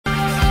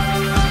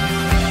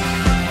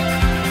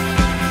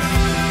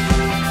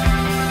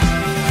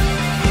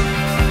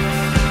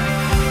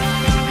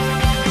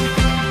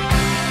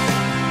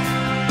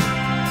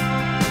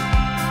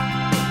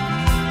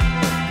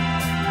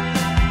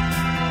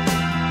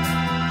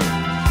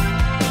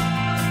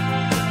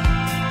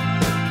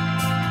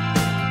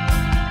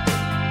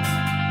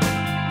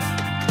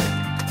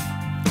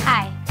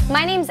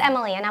name's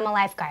Emily and I'm a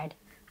lifeguard.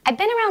 I've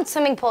been around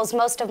swimming pools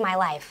most of my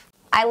life.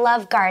 I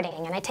love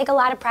guarding and I take a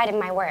lot of pride in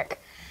my work.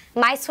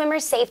 My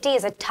swimmers' safety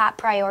is a top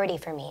priority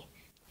for me,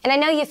 and I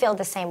know you feel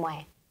the same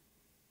way.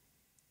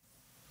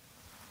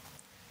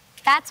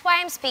 That's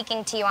why I'm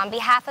speaking to you on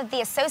behalf of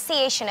the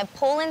Association of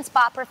Pool and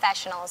Spa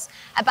Professionals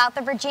about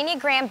the Virginia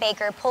Graeme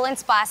Baker Pool and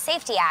Spa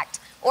Safety Act,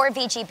 or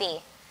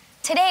VGB.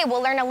 Today,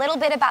 we'll learn a little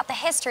bit about the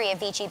history of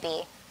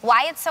VGB,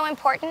 why it's so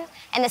important,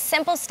 and the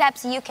simple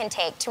steps you can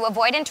take to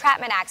avoid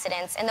entrapment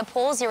accidents in the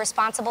pools you're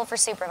responsible for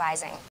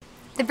supervising.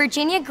 The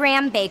Virginia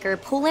Graeme Baker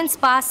Pool and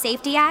Spa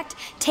Safety Act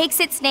takes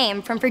its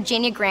name from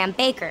Virginia Graeme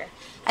Baker,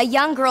 a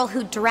young girl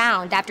who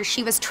drowned after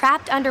she was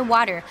trapped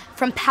underwater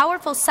from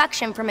powerful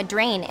suction from a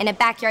drain in a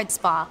backyard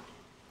spa.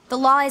 The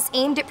law is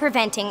aimed at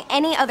preventing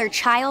any other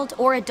child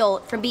or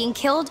adult from being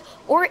killed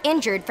or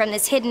injured from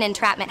this hidden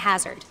entrapment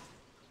hazard.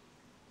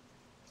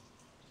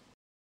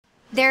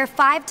 There are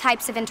 5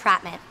 types of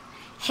entrapment: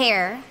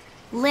 hair,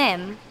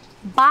 limb,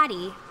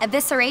 body,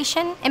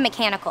 evisceration, and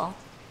mechanical.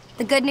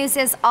 The good news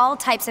is all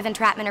types of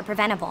entrapment are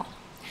preventable.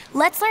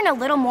 Let's learn a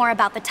little more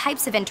about the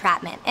types of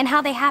entrapment and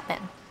how they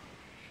happen.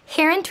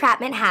 Hair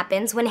entrapment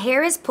happens when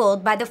hair is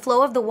pulled by the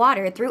flow of the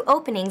water through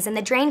openings in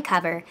the drain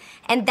cover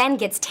and then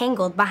gets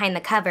tangled behind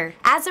the cover.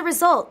 As a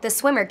result, the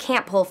swimmer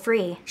can't pull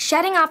free.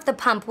 Shutting off the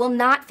pump will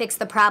not fix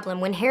the problem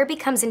when hair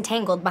becomes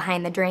entangled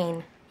behind the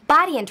drain.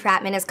 Body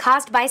entrapment is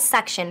caused by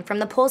suction from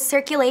the pool's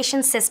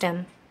circulation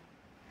system.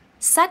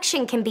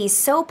 Suction can be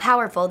so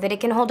powerful that it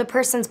can hold a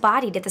person's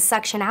body to the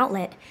suction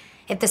outlet.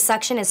 If the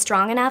suction is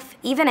strong enough,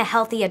 even a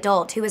healthy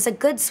adult who is a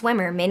good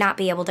swimmer may not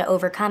be able to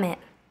overcome it.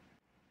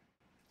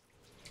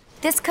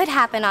 This could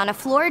happen on a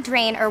floor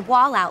drain or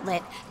wall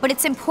outlet, but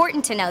it's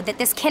important to know that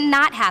this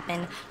cannot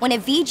happen when a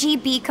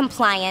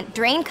VGB-compliant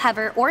drain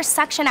cover or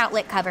suction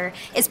outlet cover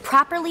is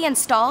properly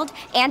installed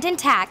and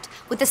intact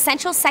with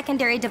essential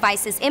secondary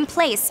devices in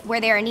place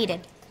where they are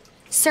needed.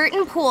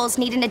 Certain pools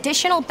need an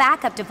additional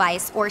backup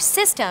device or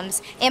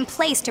systems in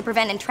place to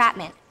prevent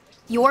entrapment.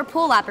 Your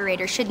pool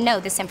operator should know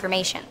this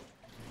information.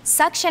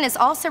 Suction is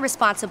also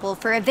responsible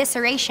for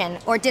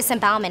evisceration or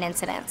disembowelment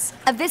incidents.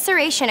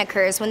 Evisceration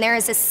occurs when there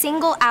is a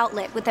single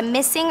outlet with a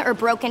missing or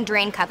broken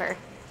drain cover.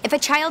 If a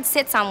child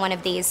sits on one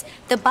of these,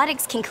 the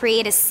buttocks can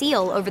create a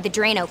seal over the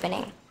drain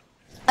opening.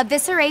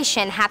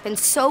 Evisceration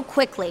happens so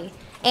quickly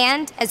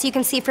and, as you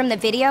can see from the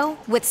video,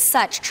 with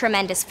such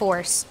tremendous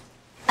force.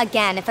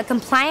 Again, if a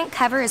compliant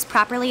cover is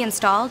properly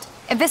installed,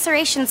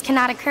 eviscerations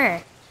cannot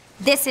occur.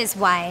 This is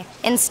why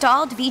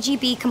installed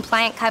VGB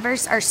compliant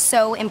covers are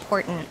so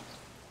important.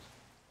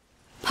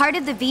 Part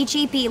of the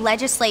VGB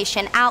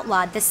legislation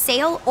outlawed the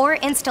sale or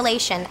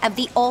installation of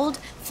the old,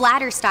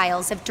 flatter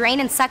styles of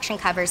drain and suction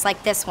covers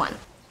like this one.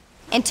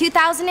 In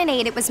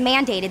 2008, it was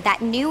mandated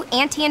that new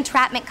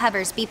anti-entrapment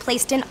covers be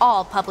placed in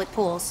all public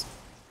pools.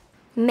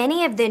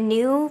 Many of the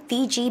new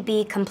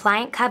VGB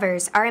compliant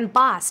covers are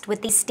embossed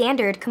with the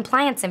standard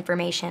compliance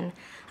information,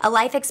 a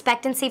life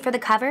expectancy for the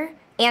cover,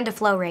 and a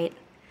flow rate.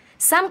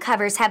 Some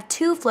covers have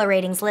 2 flow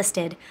ratings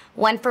listed,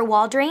 one for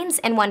wall drains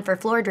and one for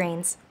floor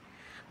drains.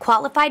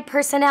 Qualified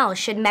personnel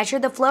should measure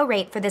the flow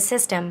rate for the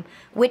system,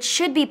 which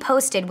should be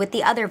posted with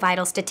the other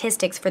vital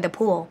statistics for the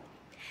pool.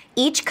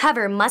 Each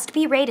cover must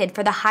be rated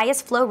for the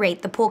highest flow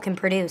rate the pool can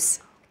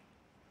produce.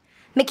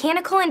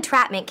 Mechanical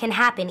entrapment can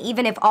happen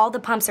even if all the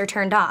pumps are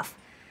turned off.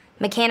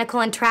 Mechanical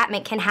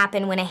entrapment can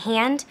happen when a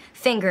hand,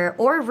 finger,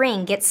 or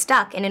ring gets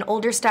stuck in an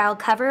older style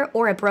cover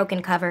or a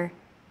broken cover.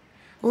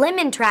 Limb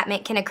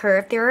entrapment can occur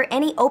if there are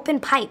any open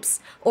pipes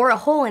or a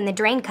hole in the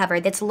drain cover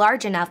that's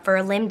large enough for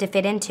a limb to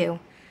fit into.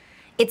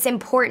 It's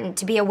important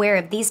to be aware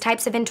of these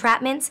types of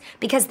entrapments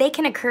because they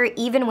can occur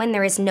even when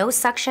there is no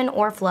suction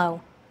or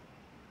flow.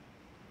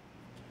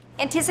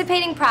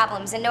 Anticipating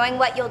problems and knowing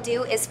what you'll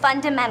do is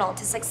fundamental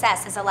to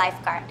success as a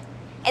lifeguard.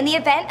 In the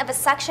event of a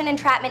suction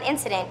entrapment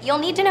incident, you'll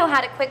need to know how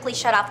to quickly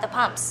shut off the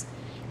pumps.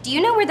 Do you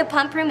know where the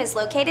pump room is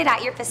located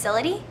at your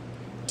facility?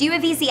 Do you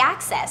have easy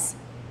access?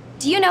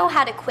 Do you know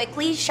how to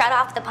quickly shut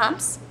off the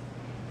pumps?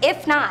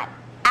 If not,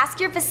 ask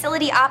your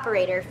facility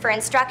operator for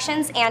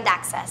instructions and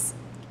access.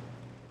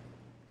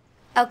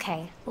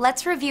 Okay,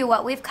 let's review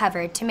what we've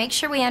covered to make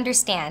sure we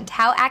understand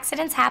how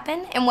accidents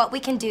happen and what we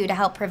can do to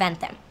help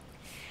prevent them.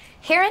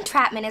 Hair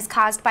entrapment is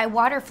caused by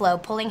water flow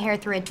pulling hair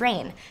through a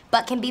drain,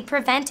 but can be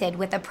prevented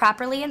with a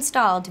properly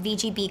installed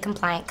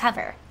VGB-compliant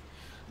cover.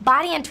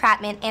 Body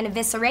entrapment and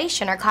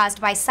evisceration are caused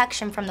by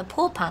suction from the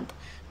pool pump,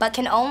 but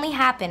can only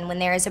happen when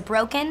there is a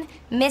broken,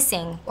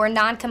 missing, or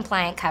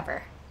non-compliant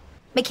cover.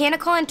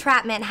 Mechanical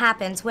entrapment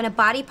happens when a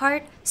body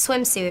part,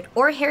 swimsuit,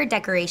 or hair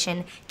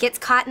decoration gets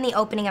caught in the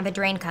opening of a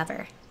drain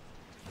cover.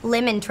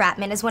 Limb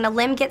entrapment is when a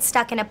limb gets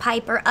stuck in a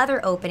pipe or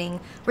other opening,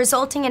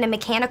 resulting in a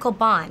mechanical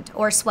bond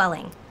or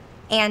swelling.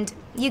 And,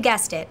 you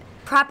guessed it,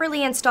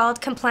 properly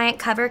installed compliant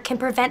cover can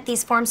prevent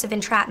these forms of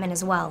entrapment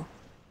as well.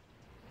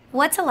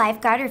 What's a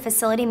lifeguard or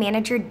facility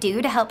manager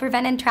do to help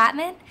prevent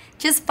entrapment?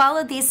 Just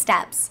follow these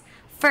steps.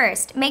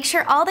 First, make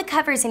sure all the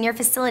covers in your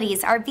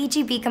facilities are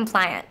VGB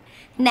compliant.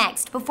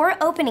 Next,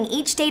 before opening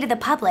each day to the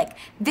public,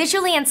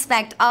 visually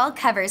inspect all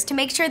covers to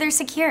make sure they're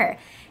secure.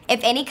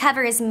 If any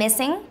cover is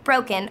missing,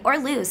 broken, or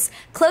loose,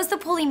 close the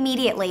pool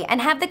immediately and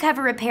have the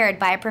cover repaired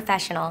by a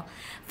professional.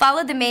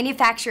 Follow the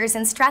manufacturer's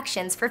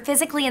instructions for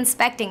physically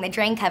inspecting the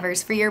drain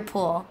covers for your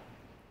pool.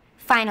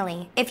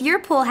 Finally, if your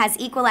pool has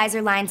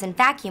equalizer lines and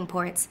vacuum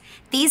ports,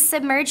 these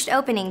submerged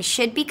openings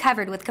should be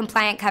covered with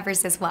compliant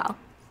covers as well.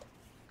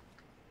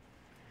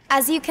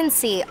 As you can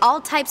see,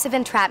 all types of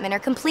entrapment are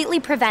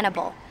completely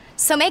preventable.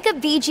 So make a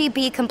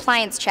VGB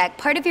compliance check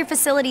part of your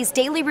facility's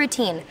daily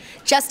routine,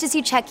 just as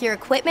you check your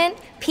equipment,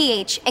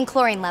 pH, and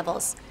chlorine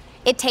levels.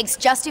 It takes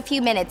just a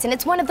few minutes, and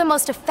it's one of the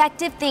most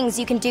effective things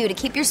you can do to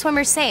keep your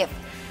swimmers safe.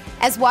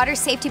 As water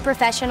safety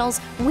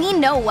professionals, we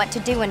know what to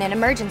do in an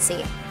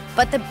emergency.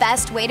 But the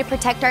best way to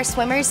protect our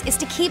swimmers is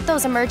to keep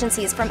those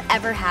emergencies from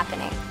ever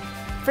happening.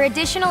 For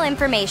additional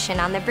information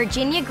on the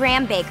Virginia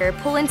Graeme Baker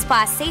Pool and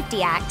Spa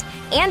Safety Act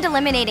and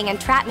eliminating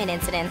entrapment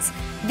incidents,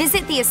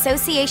 visit the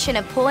Association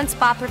of Pool and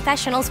Spa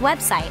Professionals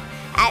website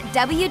at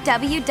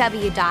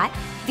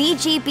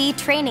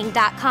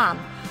www.vgbtraining.com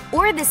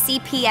or the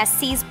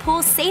CPSC's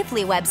Pool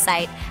Safely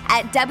website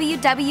at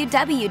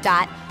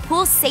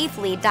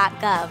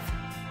www.poolsafely.gov.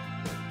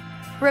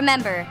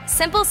 Remember,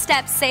 simple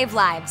steps save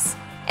lives,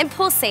 and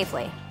pool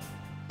safely.